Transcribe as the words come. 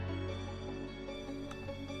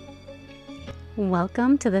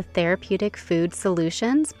Welcome to the Therapeutic Food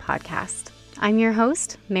Solutions podcast. I'm your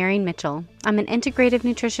host, Mary Mitchell. I'm an integrative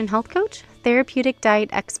nutrition health coach, therapeutic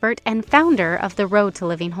diet expert, and founder of The Road to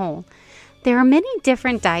Living Whole. There are many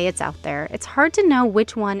different diets out there. It's hard to know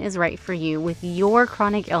which one is right for you with your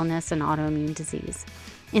chronic illness and autoimmune disease.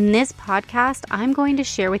 In this podcast, I'm going to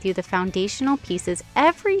share with you the foundational pieces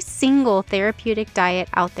every single therapeutic diet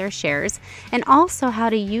out there shares, and also how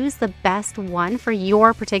to use the best one for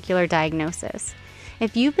your particular diagnosis.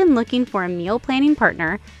 If you've been looking for a meal planning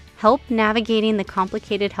partner, help navigating the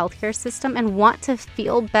complicated healthcare system, and want to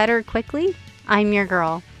feel better quickly, I'm your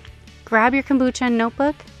girl. Grab your kombucha and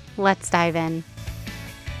notebook. Let's dive in.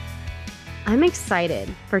 I'm excited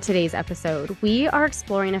for today's episode. We are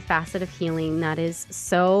exploring a facet of healing that is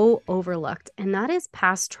so overlooked, and that is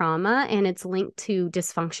past trauma and its linked to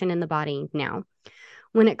dysfunction in the body now.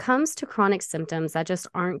 When it comes to chronic symptoms that just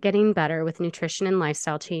aren't getting better with nutrition and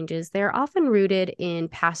lifestyle changes, they're often rooted in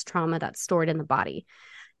past trauma that's stored in the body.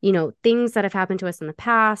 You know, things that have happened to us in the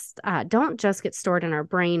past don't just get stored in our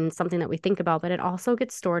brain, something that we think about, but it also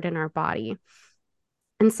gets stored in our body.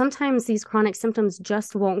 And sometimes these chronic symptoms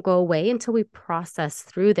just won't go away until we process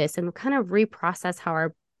through this and kind of reprocess how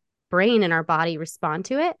our brain and our body respond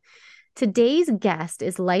to it. Today's guest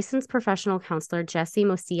is licensed professional counselor Jessie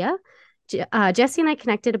Moecia. Jessie and I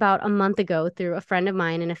connected about a month ago through a friend of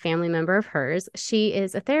mine and a family member of hers. She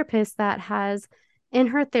is a therapist that has in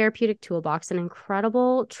her therapeutic toolbox an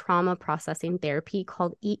incredible trauma processing therapy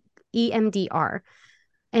called EMDR.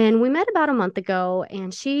 And we met about a month ago,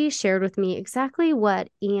 and she shared with me exactly what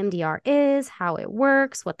EMDR is, how it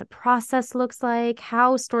works, what the process looks like,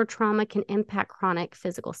 how stored trauma can impact chronic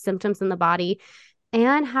physical symptoms in the body,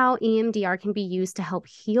 and how EMDR can be used to help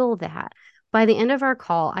heal that. By the end of our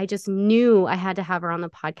call, I just knew I had to have her on the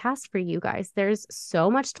podcast for you guys. There's so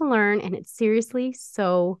much to learn, and it's seriously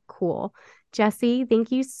so cool. Jessie,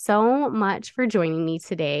 thank you so much for joining me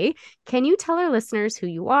today. Can you tell our listeners who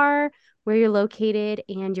you are, where you're located,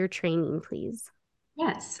 and your training, please?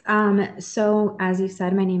 Yes. So as you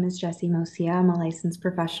said, my name is Jessie Moecia. I'm a licensed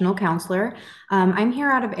professional counselor. I'm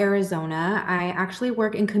here out of Arizona. I actually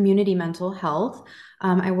work in community mental health.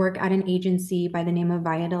 I work at an agency by the name of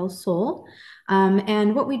Via del Sol.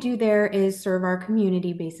 And what we do there is serve our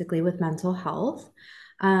community basically with mental health.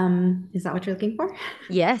 Is that what you're looking for?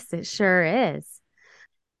 Yes, it sure is.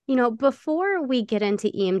 You know, before we get into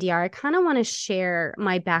EMDR, I kind of want to share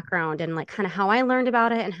my background and like kind of how I learned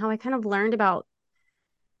about it and how I kind of learned about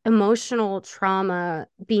emotional trauma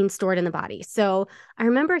being stored in the body. So I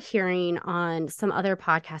remember hearing on some other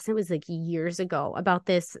podcasts, it was like years ago, about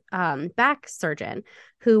this back surgeon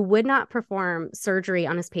who would not perform surgery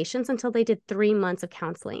on his patients until they did 3 months of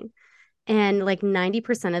counseling. And like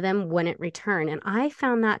 90% of them wouldn't return. And I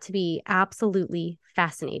found that to be absolutely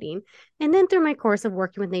fascinating. And then through my course of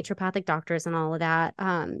working with naturopathic doctors and all of that,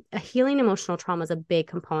 a healing emotional trauma is a big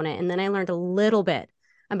component. And then I learned a little bit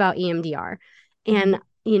about EMDR and,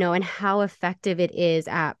 you know, and how effective it is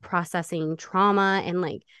at processing trauma and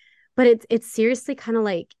like, but it's seriously kind of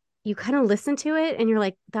like you kind of listen to it and you're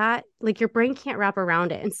like that, like your brain can't wrap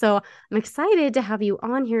around it. And so I'm excited to have you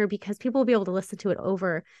on here because people will be able to listen to it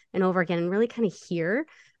over and over again and really kind of hear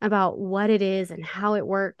about what it is and how it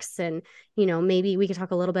works. And, you know, maybe we could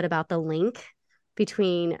talk a little bit about the link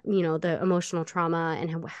between, you know, the emotional trauma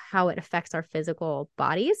and how it affects our physical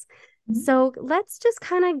bodies. So let's just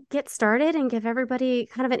kind of get started and give everybody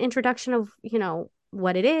kind of an introduction of, you know,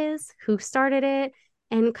 what it is, who started it,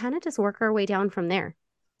 and kind of just work our way down from there.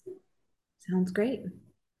 Sounds great.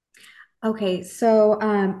 Okay, so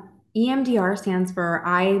EMDR stands for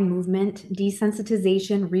Eye Movement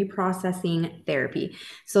Desensitization Reprocessing Therapy.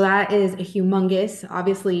 So that is a humongous,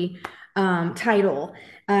 obviously, title.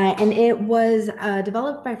 And it was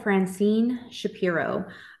developed by Francine Shapiro.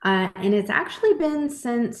 And it's actually been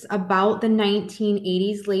since about the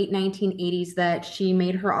 1980s, late 1980s, that she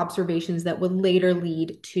made her observations that would later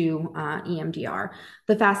lead to EMDR.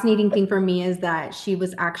 The fascinating thing for me is that she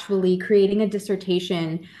was actually creating a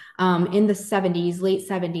dissertation in the 70s, late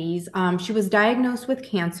 70s. She was diagnosed with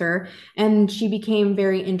cancer and she became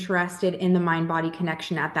very interested in the mind-body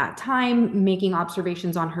connection at that time, making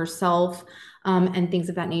observations on herself and things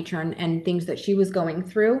of that nature and things that she was going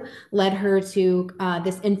through led her to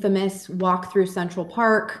this infamous walk through Central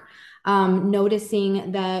Park,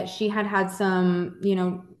 noticing that she had had some, you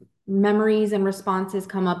know, memories and responses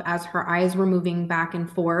come up as her eyes were moving back and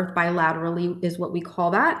forth bilaterally is what we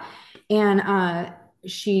call that. And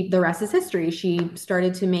the rest is history. She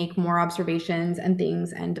started to make more observations and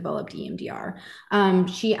things and developed EMDR.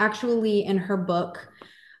 She actually, in her book,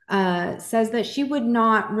 says that she would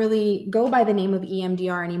not really go by the name of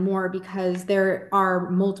EMDR anymore because there are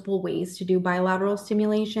multiple ways to do bilateral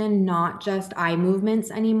stimulation, not just eye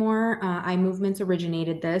movements anymore. Eye movements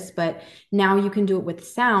originated this, but now you can do it with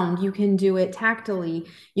sound. You can do it tactily.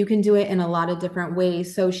 You can do it in a lot of different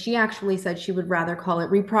ways. So she actually said she would rather call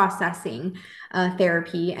it reprocessing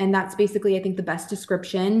therapy. And that's basically, I think, the best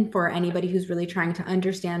description for anybody who's really trying to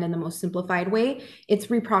understand in the most simplified way. It's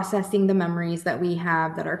reprocessing the memories that we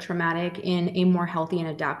have that are traumatic in a more healthy and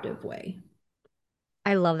adaptive way.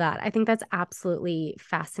 I love that. I think that's absolutely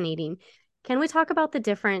fascinating. Can we talk about the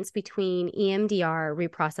difference between EMDR,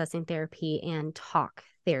 reprocessing therapy, and talk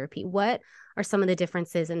therapy? What are some of the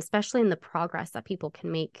differences, and especially in the progress that people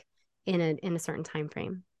can make in a certain time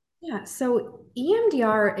frame? Yeah, so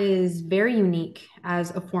EMDR is very unique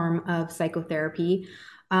as a form of psychotherapy.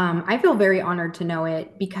 I feel very honored to know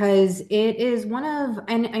it because it is one of,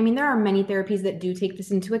 and I mean, there are many therapies that do take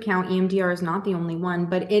this into account. EMDR is not the only one,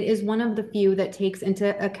 but it is one of the few that takes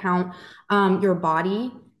into account your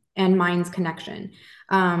body and mind's connection.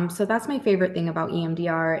 So that's my favorite thing about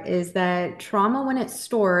EMDR is that trauma, when it's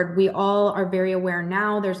stored, we all are very aware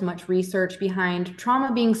now. There's much research behind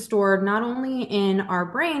trauma being stored not only in our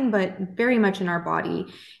brain, but very much in our body,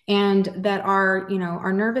 and that our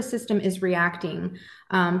nervous system is reacting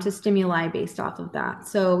to stimuli based off of that.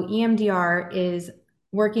 So EMDR is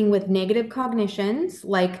working with negative cognitions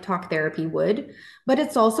like talk therapy would, but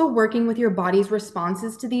it's also working with your body's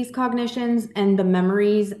responses to these cognitions, and the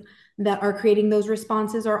memories that are creating those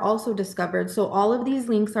responses are also discovered. So all of these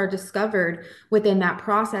links are discovered within that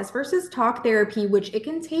process versus talk therapy, which it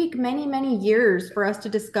can take many, many years for us to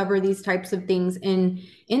discover these types of things in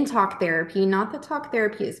talk therapy. Not that talk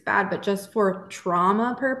therapy is bad, but just for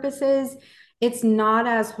trauma purposes, it's not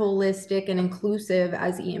as holistic and inclusive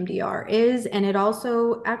as EMDR is. And it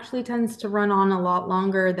also actually tends to run on a lot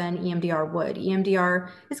longer than EMDR would. EMDR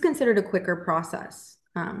is considered a quicker process.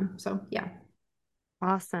 So yeah.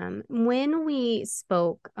 Awesome. When we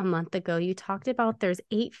spoke a month ago, you talked about there's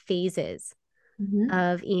 8 phases Mhm.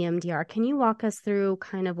 of EMDR. Can you walk us through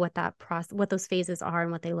kind of what that process, what those phases are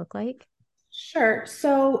and what they look like? Sure.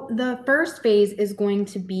 So the first phase is going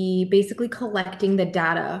to be basically collecting the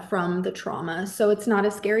data from the trauma. So it's not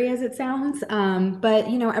as scary as it sounds, but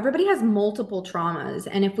everybody has multiple traumas,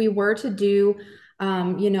 and if we were to do,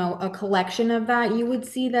 a collection of that, you would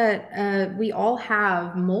see that we all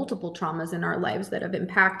have multiple traumas in our lives that have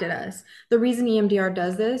impacted us. The reason EMDR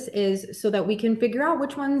does this is so that we can figure out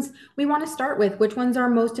which ones we want to start with, which ones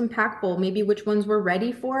are most impactful, maybe which ones we're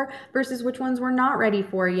ready for versus which ones we're not ready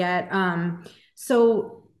for yet.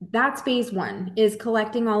 So that's phase one is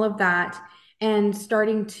collecting all of that and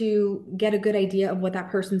starting to get a good idea of what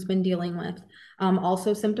that person's been dealing with.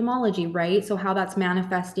 Also symptomology, right? So how that's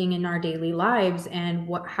manifesting in our daily lives and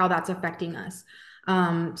how that's affecting us.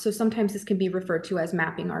 So sometimes this can be referred to as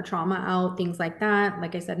mapping our trauma out, things like that.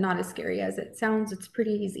 Like I said, not as scary as it sounds. It's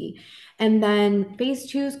pretty easy. And then phase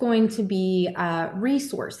two is going to be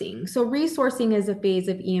resourcing. So resourcing is a phase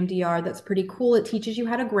of EMDR that's pretty cool. It teaches you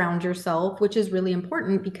how to ground yourself, which is really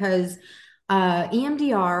important because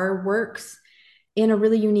EMDR works in a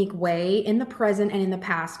really unique way in the present and in the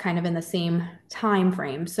past, kind of in the same time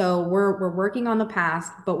frame. So we're working on the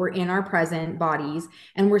past, but we're in our present bodies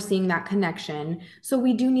and we're seeing that connection. So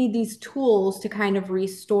we do need these tools to kind of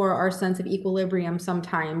restore our sense of equilibrium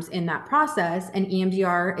sometimes in that process. And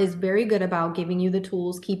EMDR is very good about giving you the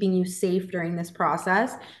tools, keeping you safe during this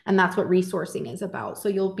process. And that's what resourcing is about. So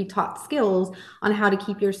you'll be taught skills on how to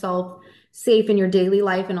keep yourself safe in your daily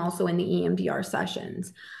life and also in the EMDR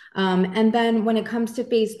sessions. And then when it comes to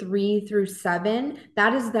phase 3 through 7,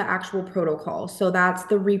 that is the actual protocol. So that's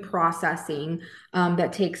the reprocessing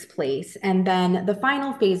that takes place. And then the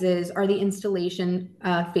final phases are the installation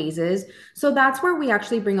phases. So that's where we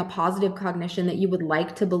actually bring a positive cognition that you would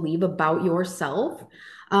like to believe about yourself.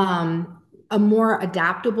 A more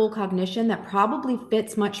adaptable cognition that probably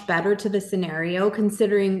fits much better to the scenario,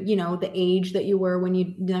 considering the age that you were when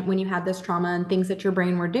you had this trauma, and things that your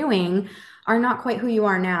brain were doing are not quite who you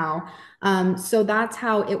are now. So that's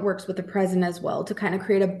how it works with the present as well, to kind of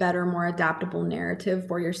create a better, more adaptable narrative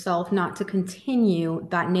for yourself, not to continue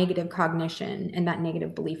that negative cognition and that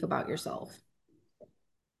negative belief about yourself.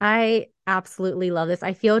 I absolutely love this.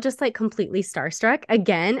 I feel just like completely starstruck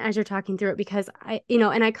again as you're talking through it because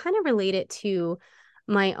and I kind of relate it to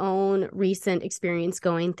my own recent experience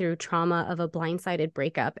going through trauma of a blindsided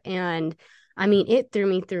breakup. And I mean, it threw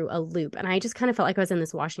me through a loop, and I just kind of felt like I was in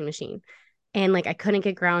this washing machine, and like I couldn't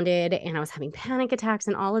get grounded, and I was having panic attacks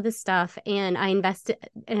and all of this stuff. And I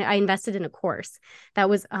invested in a course that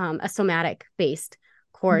was a somatic based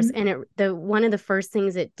course. Mhm. And the one of the first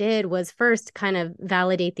things it did was first kind of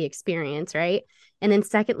validate the experience, right? And then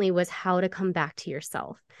secondly was how to come back to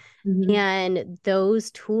yourself. Mhm. And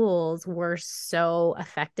those tools were so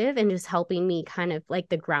effective in just helping me kind of like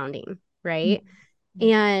the grounding, right?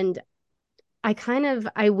 And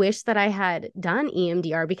I wish that I had done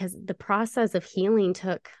EMDR because the process of healing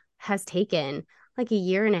has taken like a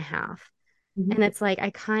year and a half. And Mhm. it's like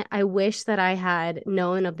I wish that I had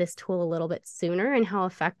known of this tool a little bit sooner and how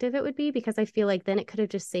effective it would be, because I feel like then it could have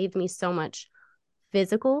just saved me so much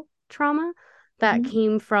physical trauma that Mhm.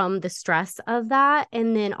 came from the stress of that,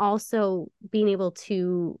 and then also being able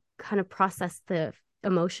to kind of process the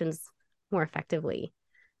emotions more effectively,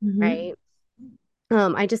 Mhm. right?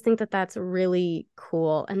 I just think that that's really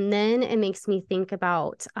cool. And then it makes me think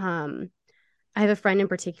about I have a friend in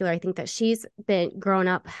particular. I think that she's been grown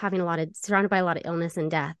up having surrounded by a lot of illness and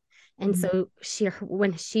death. And Mhm. so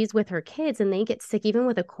when she's with her kids and they get sick, even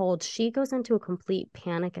with a cold, she goes into a complete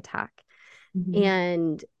panic attack. Mhm.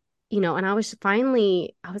 And, and I was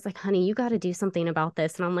like, honey, you got to do something about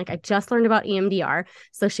this. And I'm like, I just learned about EMDR.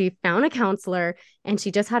 So she found a counselor and she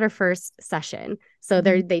just had her first session. So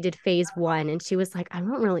Mhm. they did phase one. And she was like,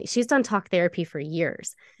 she's done talk therapy for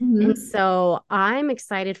years. And Mhm. so I'm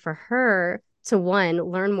excited for her to, one,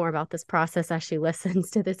 learn more about this process as she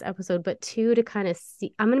listens to this episode, but two, to kind of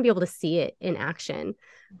see, I'm going to be able to see it in action,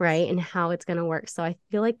 right? And how it's going to work. So I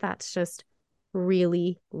feel like that's just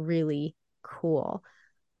really, really cool.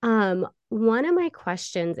 One of my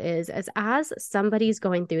questions is, as somebody's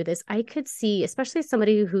going through this, I could see, especially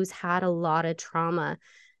somebody who's had a lot of trauma,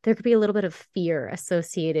 there could be a little bit of fear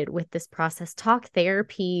associated with this process. Talk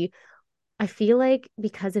therapy, I feel like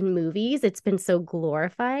because in movies it's been so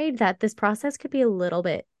glorified that this process could be a little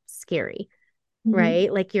bit scary, Mhm.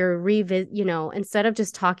 right? Like instead of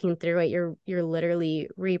just talking through it, you're literally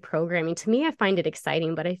reprogramming. To me, I find it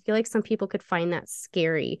exciting, but I feel like some people could find that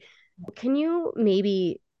scary. Can you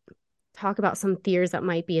maybe talk about some fears that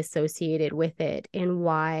might be associated with it and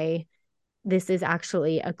why this is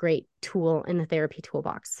actually a great tool in the therapy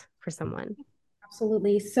toolbox for someone?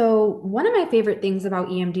 Absolutely. So, one of my favorite things about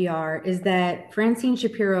EMDR is that Francine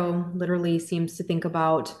Shapiro literally seems to think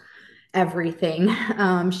about everything.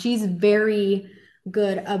 She's very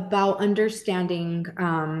good about understanding,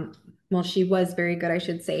 well, she was very good, I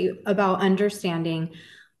should say, about understanding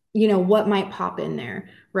what might pop in there,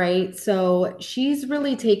 right? So she's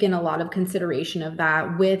really taken a lot of consideration of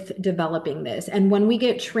that with developing this. And when we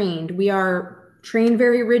get trained, we are trained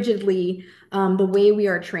very rigidly, the way we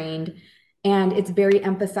are trained. And it's very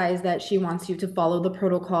emphasized that she wants you to follow the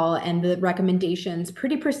protocol and the recommendations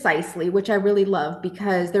pretty precisely, which I really love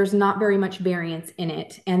because there's not very much variance in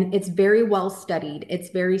it. And it's very well studied, it's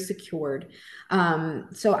very secured.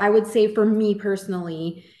 So I would say for me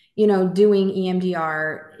personally, doing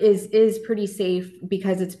EMDR is pretty safe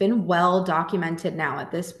because it's been well documented now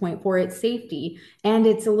at this point for its safety, and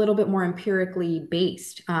it's a little bit more empirically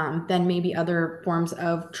based than maybe other forms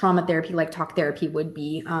of trauma therapy like talk therapy would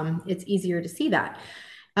be. It's easier to see that.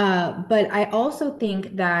 But I also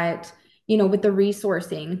think that, with the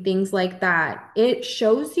resourcing, things like that, it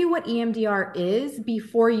shows you what EMDR is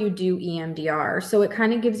before you do EMDR. So it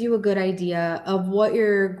kind of gives you a good idea of what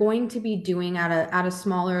you're going to be doing at a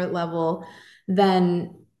smaller level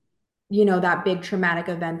than that big traumatic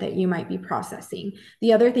event that you might be processing.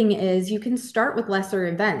 The other thing is you can start with lesser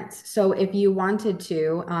events. So if you wanted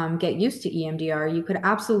to get used to EMDR, you could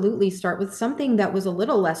absolutely start with something that was a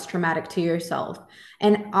little less traumatic to yourself.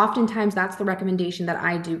 And oftentimes that's the recommendation that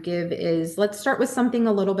I do give is let's start with something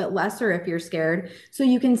a little bit lesser if you're scared, so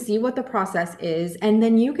you can see what the process is, and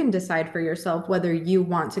then you can decide for yourself whether you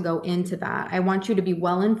want to go into that. I want you to be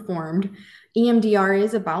well informed. EMDR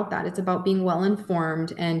is about that. It's about being well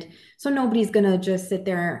informed. And so nobody's going to just sit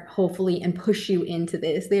there, hopefully, and push you into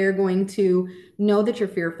this. They're going to know that you're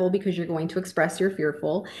fearful because you're going to express you're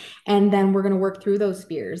fearful. And then we're going to work through those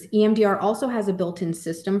fears. EMDR also has a built in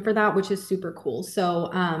system for that, which is super cool. So,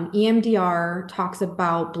 EMDR talks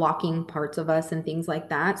about blocking parts of us and things like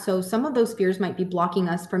that. So, some of those fears might be blocking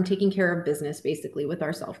us from taking care of business, basically, with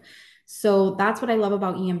ourselves. So that's what I love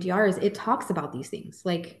about EMDR is it talks about these things.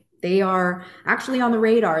 Like they are actually on the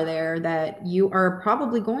radar there that you are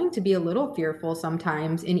probably going to be a little fearful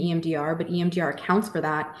sometimes in EMDR, but EMDR accounts for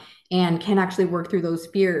that and can actually work through those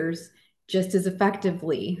fears just as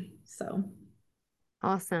effectively. So,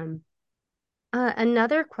 Awesome.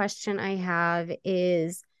 Another question I have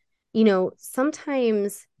is,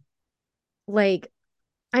 sometimes, like,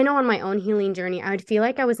 I know on my own healing journey, I would feel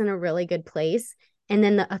like I was in a really good place. And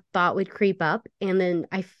then a thought would creep up, and then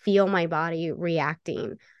I feel my body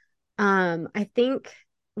reacting. I think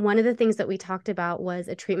one of the things that we talked about was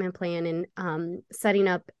a treatment plan and setting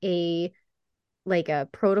up a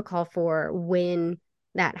protocol for when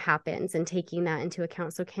that happens and taking that into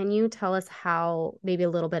account. So can you tell us how maybe a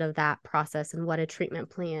little bit of that process and what a treatment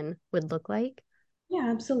plan would look like? Yeah,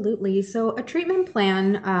 absolutely. So, a treatment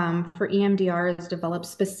plan for EMDR is developed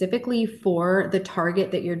specifically for the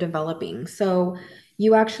target that you're developing. So,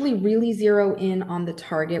 you actually really zero in on the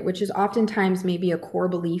target, which is oftentimes maybe a core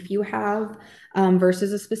belief you have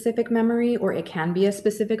versus a specific memory, or it can be a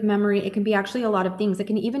specific memory. It can be actually a lot of things. It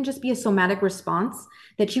can even just be a somatic response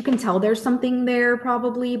that you can tell there's something there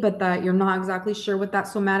probably, but that you're not exactly sure what that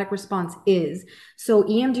somatic response is. So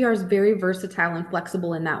EMDR is very versatile and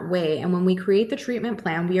flexible in that way. And when we create the treatment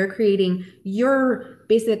plan, we are creating your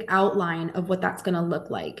basic outline of what that's going to look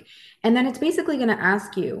like. And then it's basically going to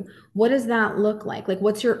ask you, what does that look like? Like,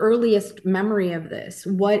 what's your earliest memory of this?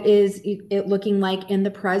 What is it looking like in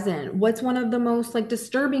the present? What's one of the most like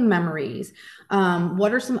disturbing memories?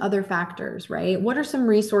 What are some other factors, right? What are some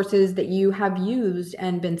resources that you have used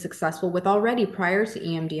and been successful with already prior to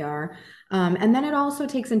EMDR? And then it also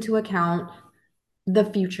takes into account the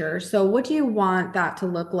future. So, what do you want that to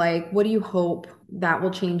look like? What do you hope that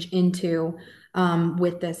will change into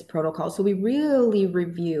with this protocol? So, we really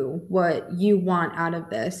review what you want out of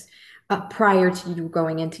this prior to you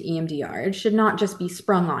going into EMDR. It should not just be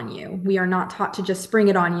sprung on you. We are not taught to just spring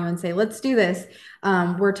it on you and say, let's do this.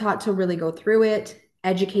 We're taught to really go through it,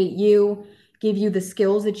 educate you, give you the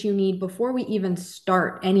skills that you need before we even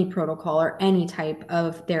start any protocol or any type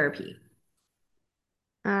of therapy.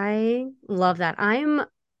 I love that. I'm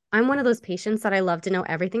one of those patients that I love to know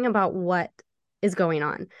everything about what is going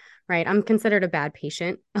on, right? I'm considered a bad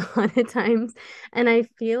patient a lot of times. And I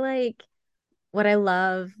feel like what I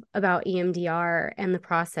love about EMDR and the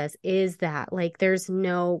process is that there's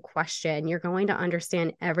no question. You're going to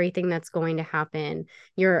understand everything that's going to happen.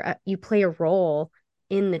 You play a role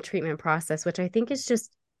in the treatment process, which I think is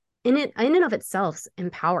just in and of itself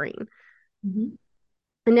empowering. Mhm.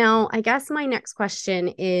 Now, I guess my next question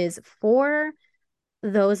is for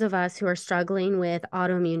those of us who are struggling with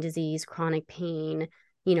autoimmune disease, chronic pain,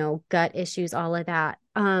 gut issues, all of that.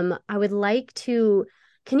 I would like to,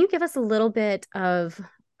 can you give us a little bit of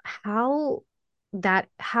how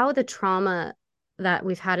how the trauma that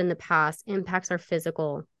we've had in the past impacts our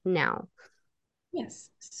physical now? Yes.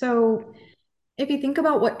 So, if you think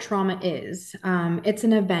about what trauma is, it's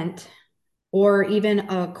an event or even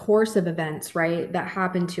a course of events, right, that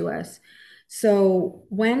happen to us. So,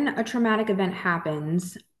 when a traumatic event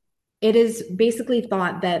happens, it is basically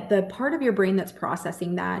thought that the part of your brain that's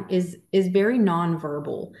processing that is very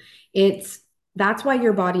nonverbal. It's That's why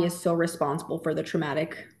your body is so responsible for the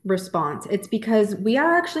traumatic response. It's because we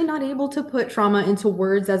are actually not able to put trauma into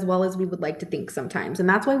words as well as we would like to think sometimes. And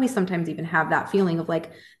that's why we sometimes even have that feeling of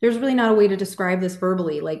like, there's really not a way to describe this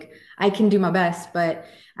verbally. Like, I can do my best, but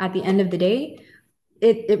at the end of the day,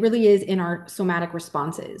 it really is in our somatic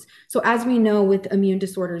responses. So as we know with immune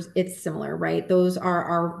disorders, it's similar, right? Those are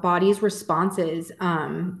our body's responses,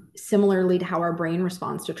 similarly to how our brain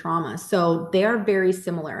responds to trauma. So they are very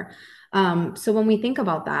similar. So when we think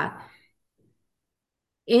about that,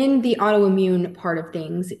 in the autoimmune part of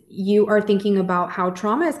things, you are thinking about how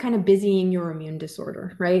trauma is kind of busying your immune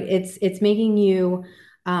disorder, right? It's making you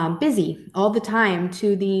busy all the time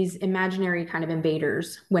to these imaginary kind of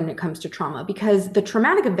invaders when it comes to trauma, because the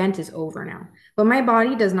traumatic event is over now. But my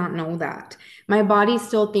body does not know that. My body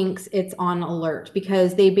still thinks it's on alert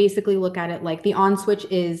because they basically look at it like the on switch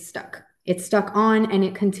is stuck. It's stuck on and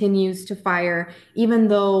it continues to fire, even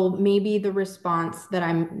though maybe the response that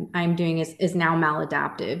I'm doing is now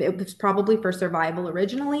maladaptive. It was probably for survival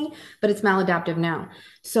originally, but it's maladaptive now.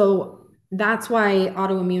 So that's why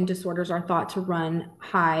autoimmune disorders are thought to run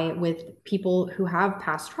high with people who have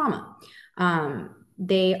past trauma.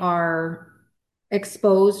 They are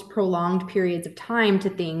exposed prolonged periods of time to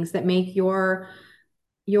things that make your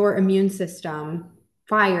immune system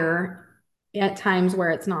fire at times where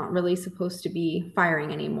it's not really supposed to be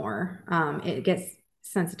firing anymore. It gets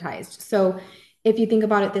sensitized. So if you think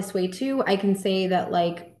about it this way too, I can say that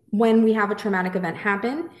like when we have a traumatic event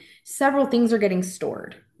happen, several things are getting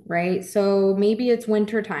stored, right? So maybe it's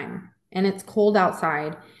winter time and it's cold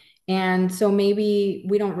outside. And so maybe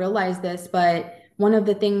we don't realize this, but one of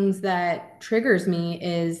the things that triggers me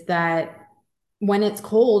is that when it's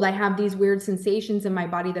cold, I have these weird sensations in my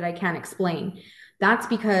body that I can't explain. That's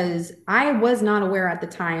because I was not aware at the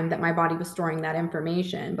time that my body was storing that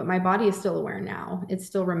information, but my body is still aware now. It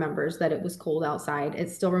still remembers that it was cold outside.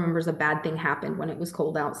 It still remembers a bad thing happened when it was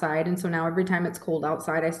cold outside. And so now every time it's cold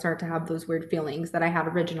outside, I start to have those weird feelings that I had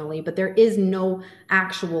originally, but there is no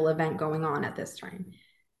actual event going on at this time.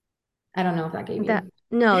 I don't know if that gave That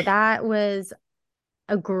you. no, that was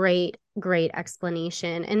a great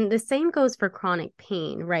explanation. And the same goes for chronic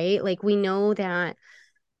pain, right? Like we know that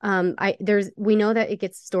we know that it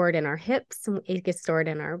gets stored in our hips, it gets stored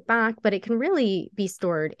in our back, but it can really be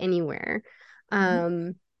stored anywhere. Mhm.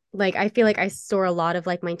 um like I feel like I store a lot of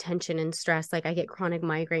like my tension and stress. Like I get chronic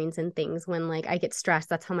migraines and things when like I get stressed.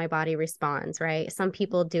 That's how my body responds, right? Some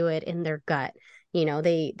people do it in their gut.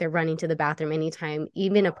 They're running to the bathroom anytime,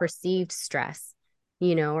 even a perceived stress,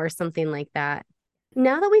 or something like that.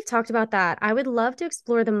 Now that we've talked about that, I would love to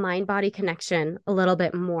explore the mind body connection a little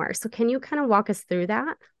bit more. So, can you kind of walk us through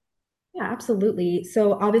that? Yeah, absolutely.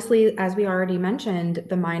 So obviously, as we already mentioned,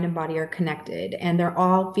 the mind and body are connected, and they're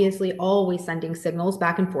obviously always sending signals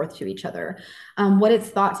back and forth to each other. What it's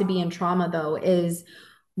thought to be in trauma, though, is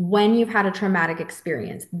when you've had a traumatic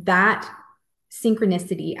experience, that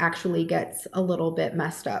synchronicity actually gets a little bit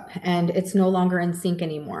messed up and it's no longer in sync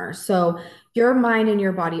anymore. So your mind and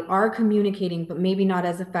your body are communicating, but maybe not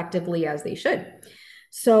as effectively as they should.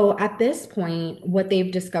 So at this point, what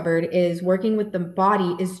they've discovered is working with the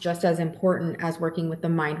body is just as important as working with the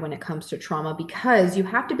mind when it comes to trauma, because you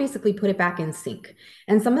have to basically put it back in sync.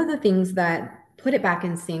 And some of the things that put it back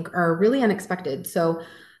in sync are really unexpected. So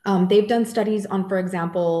they've done studies on, for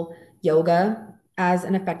example, yoga as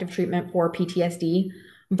an effective treatment for PTSD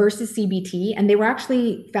versus CBT, and they were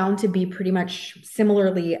actually found to be pretty much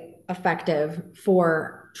similarly effective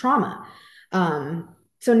for trauma. Um,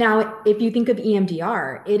 so now, if you think of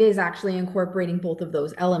EMDR, it is actually incorporating both of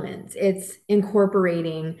those elements. It's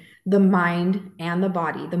incorporating the mind and the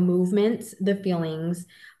body, the movements, the feelings,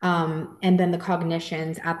 and then the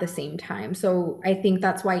cognitions at the same time. So I think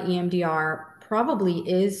that's why EMDR probably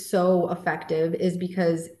is so effective, is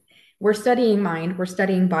because we're studying mind, we're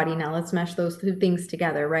studying body. Now let's mesh those two things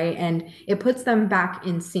together, right? And it puts them back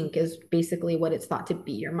in sync, is basically what it's thought to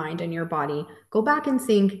be. Your mind and your body go back in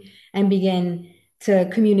sync and begin to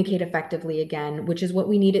communicate effectively again, which is what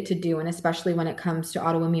we need it to do. And especially when it comes to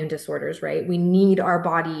autoimmune disorders, right? We need our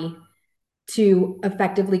body to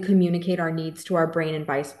effectively communicate our needs to our brain and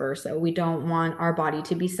vice versa. We don't want our body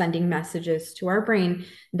to be sending messages to our brain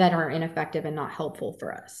that are ineffective and not helpful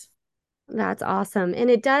for us. That's awesome. And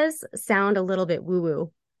it does sound a little bit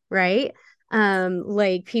woo-woo, right?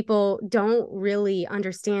 Like people don't really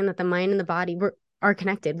understand that the mind and the body are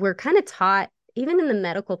connected. We're kind of taught, even in the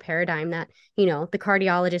medical paradigm, that, the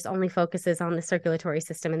cardiologist only focuses on the circulatory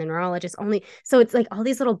system and the neurologist only. So it's like all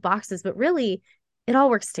these little boxes, but really it all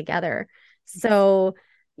works together. So,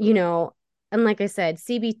 you know, and like I said,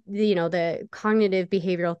 the cognitive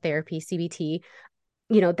behavioral therapy, CBT,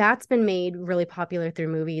 that's been made really popular through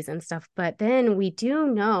movies and stuff. But then we do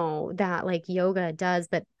know that like yoga does,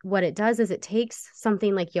 but what it does is it takes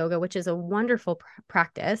something like yoga, which is a wonderful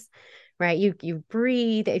practice, right? You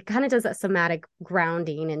breathe, it kind of does that somatic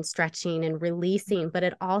grounding and stretching and releasing, but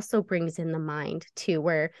it also brings in the mind too,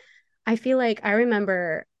 where I feel like I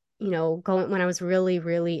remember, going when I was really,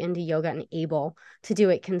 really into yoga and able to do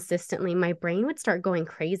it consistently, my brain would start going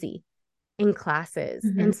crazy in classes.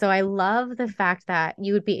 Mhm. And so I love the fact that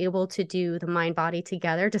you would be able to do the mind body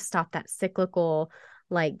together to stop that cyclical,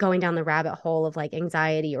 like going down the rabbit hole of like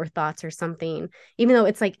anxiety or thoughts or something, even though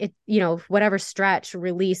it's like whatever stretch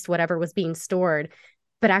released whatever was being stored,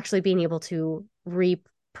 but actually being able to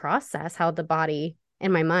reprocess how the body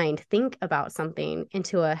and my mind think about something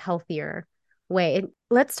into a healthier way.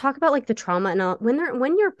 Let's talk about like the trauma and all, when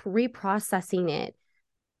you're reprocessing it,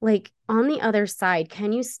 like on the other side,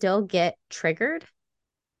 can you still get triggered?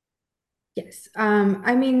 Yes.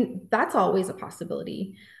 I mean, that's always a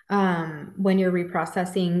possibility. When you're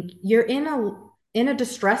reprocessing, you're in a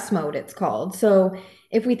distress mode, it's called. So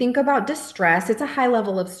if we think about distress, it's a high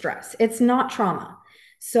level of stress. It's not trauma.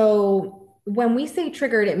 So when we say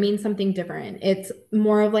triggered, it means something different. It's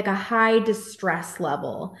more of like a high distress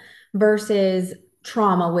level versus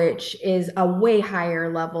trauma, which is a way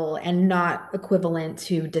higher level and not equivalent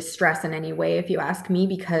to distress in any way, if you ask me,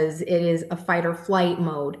 because it is a fight or flight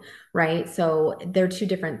mode, right? So they're two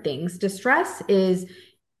different things. Distress is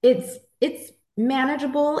it's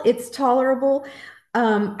manageable, it's tolerable.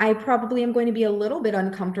 I probably am going to be a little bit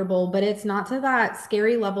uncomfortable, but it's not to that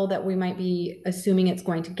scary level that we might be assuming it's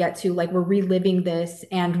going to get to. Like we're reliving this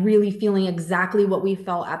and really feeling exactly what we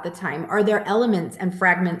felt at the time. Are there elements and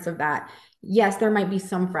fragments of that? Yes, there might be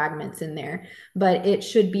some fragments in there, but it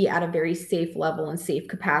should be at a very safe level and safe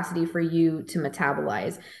capacity for you to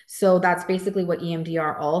metabolize. So that's basically what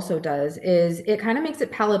EMDR also does, is it kind of makes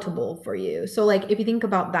it palatable for you. So like if you think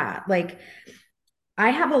about that, like I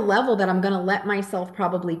have a level that I'm going to let myself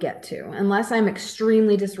probably get to, unless I'm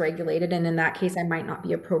extremely dysregulated. And in that case, I might not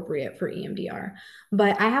be appropriate for EMDR.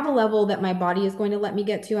 But I have a level that my body is going to let me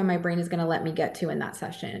get to and my brain is going to let me get to in that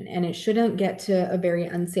session. And it shouldn't get to a very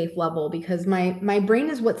unsafe level because my brain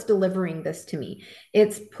is what's delivering this to me.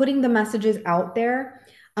 It's putting the messages out there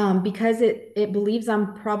because it believes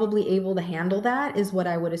I'm probably able to handle that, is what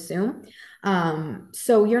I would assume.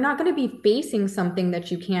 So you're not going to be facing something that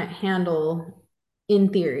you can't handle in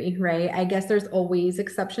theory, right? I guess there's always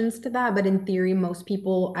exceptions to that, but in theory, most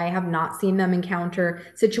people, I have not seen them encounter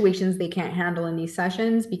situations they can't handle in these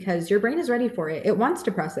sessions because your brain is ready for it. It wants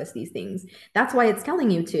to process these things. That's why it's telling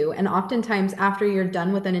you to. And oftentimes, after you're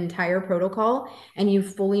done with an entire protocol and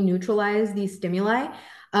you've fully neutralized these stimuli,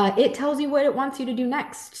 it tells you what it wants you to do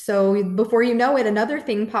next. So before you know it, another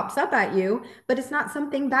thing pops up at you, but it's not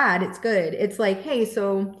something bad. It's good. It's like, hey,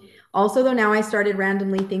 so also, though, now I started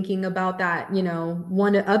randomly thinking about that,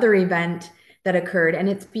 one other event that occurred. And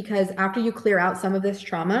it's because after you clear out some of this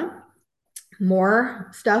trauma, more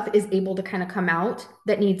stuff is able to kind of come out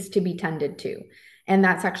that needs to be tended to. And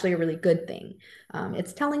that's actually a really good thing.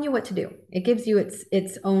 It's telling you what to do. It gives you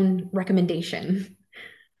its own recommendation.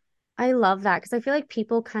 I love that because I feel like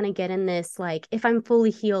people kind of get in this like, if I'm fully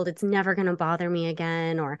healed, it's never going to bother me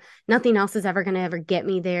again, or nothing else is ever going to ever get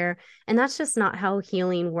me there. And that's just not how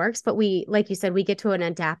healing works. But we, like you said, we get to an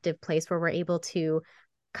adaptive place where we're able to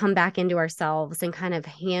come back into ourselves and kind of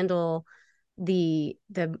handle the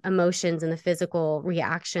emotions and the physical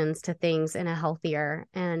reactions to things in a healthier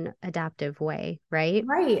and adaptive way, right?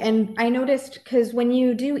 Right. And I noticed because when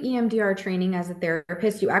you do EMDR training as a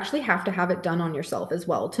therapist, you actually have to have it done on yourself as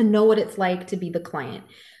well to know what it's like to be the client.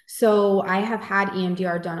 So I have had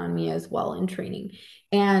EMDR done on me as well in training.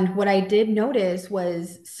 And what I did notice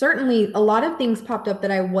was certainly a lot of things popped up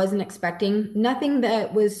that I wasn't expecting, nothing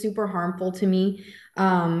that was super harmful to me.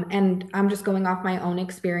 And I'm just going off my own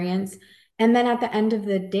experience. And then at the end of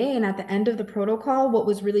the day and at the end of the protocol, what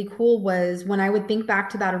was really cool was when I would think back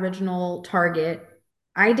to that original target,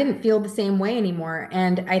 I didn't feel the same way anymore.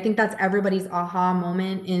 And I think that's everybody's aha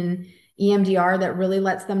moment in EMDR that really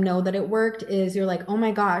lets them know that it worked is you're like, oh my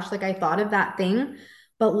gosh, like I thought of that thing,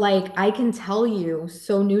 but like I can tell you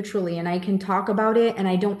so neutrally and I can talk about it and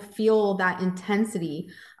I don't feel that intensity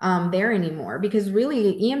there anymore because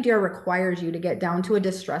really EMDR requires you to get down to a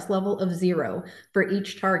distress level of 0 for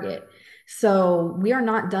each target. So we are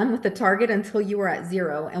not done with the target until you are at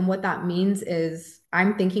 0. And what that means is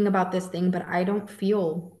I'm thinking about this thing, but I don't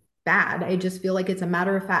feel bad. I just feel like it's a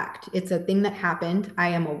matter of fact. It's a thing that happened. I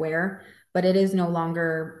am aware, but it is no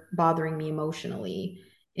longer bothering me emotionally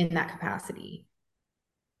in that capacity.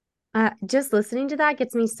 Just listening to that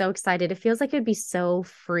gets me so excited. It feels like it would be so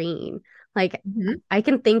freeing. Like Mhm. I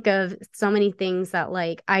can think of so many things that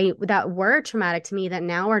like I that were traumatic to me that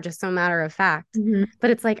now are just so matter of fact. Mhm.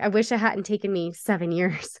 But it's like I wish it hadn't taken me 7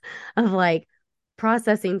 years of like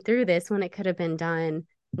processing through this when it could have been done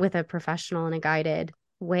with a professional and a guided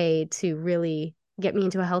way to really get me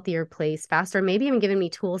into a healthier place faster, maybe even giving me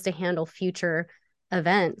tools to handle future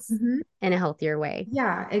events Mhm. in a healthier way.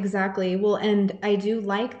 Yeah, exactly. Well, and I do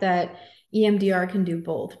like that EMDR can do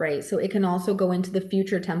both, right? So it can also go into the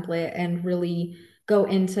future template and really go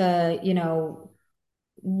into,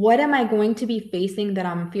 what am I going to be facing that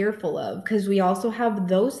I'm fearful of? Because we also have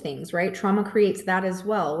those things, right? Trauma creates that as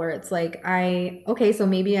well, where it's like, okay, so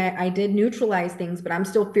maybe I did neutralize things, but I'm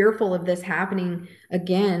still fearful of this happening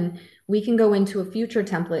again. We can go into a future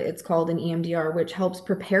template, it's called an EMDR, which helps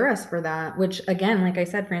prepare us for that. Which, again, like I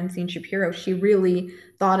said, Francine Shapiro, she really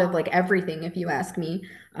thought of like everything, if you ask me,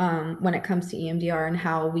 when it comes to EMDR and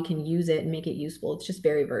how we can use it and make it useful. It's just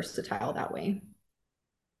very versatile that way.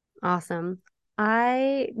 Awesome.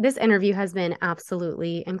 This interview has been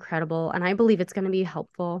absolutely incredible, and I believe it's going to be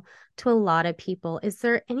helpful to a lot of people. Is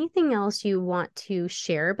there anything else you want to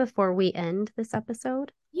share before we end this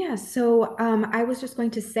episode? Yeah, so I was just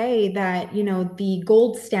going to say that, the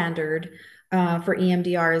gold standard for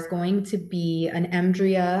EMDR is going to be an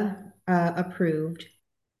EMDRIA approved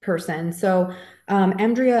person. So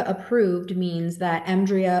EMDRIA approved means that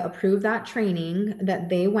EMDRIA approved that training that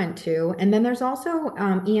they went to. And then there's also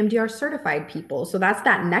EMDR certified people. So that's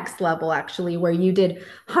that next level actually, where you did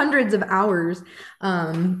hundreds of hours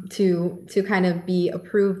to kind of be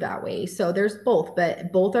approved that way. So there's both,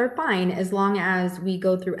 but both are fine as long as we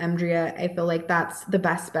go through EMDRIA. I feel like that's the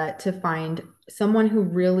best bet to find someone who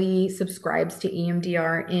really subscribes to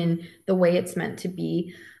EMDR in the way it's meant to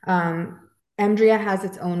be. EMDRIA has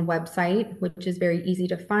its own website, which is very easy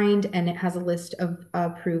to find, and it has a list of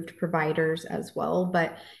approved providers as well.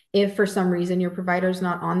 But if for some reason your provider is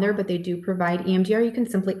not on there, but they do provide EMDR, you can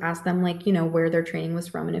simply ask them, like, where their training was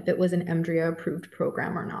from and if it was an EMDRIA approved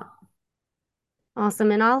program or not.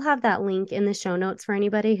 Awesome. And I'll have that link in the show notes for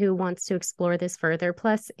anybody who wants to explore this further,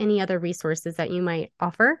 plus any other resources that you might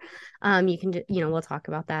offer. You can, we'll talk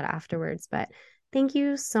about that afterwards. But thank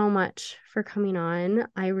you so much for coming on.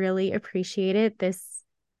 I really appreciate it. This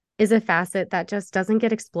is a facet that just doesn't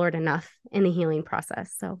get explored enough in the healing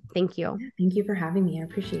process. So thank you. Yeah, thank you for having me. I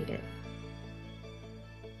appreciate it.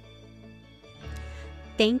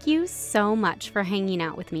 Thank you so much for hanging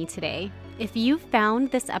out with me today. If you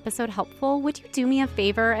found this episode helpful, would you do me a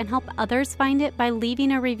favor and help others find it by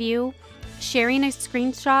leaving a review, sharing a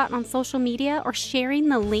screenshot on social media, or sharing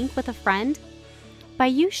the link with a friend? By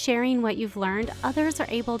you sharing what you've learned, others are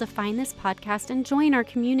able to find this podcast and join our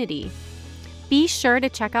community. Be sure to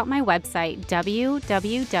check out my website,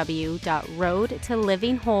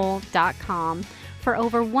 www.roadtolivingwhole.com, for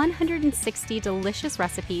over 160 delicious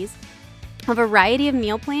recipes, a variety of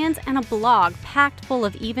meal plans, and a blog packed full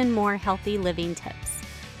of even more healthy living tips.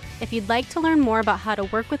 If you'd like to learn more about how to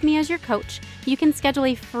work with me as your coach, you can schedule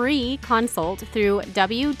a free consult through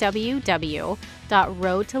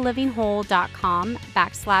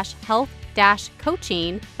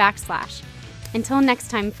www.roadtolivingwhole.com/health-coaching/. Until next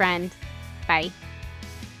time, friend. Bye.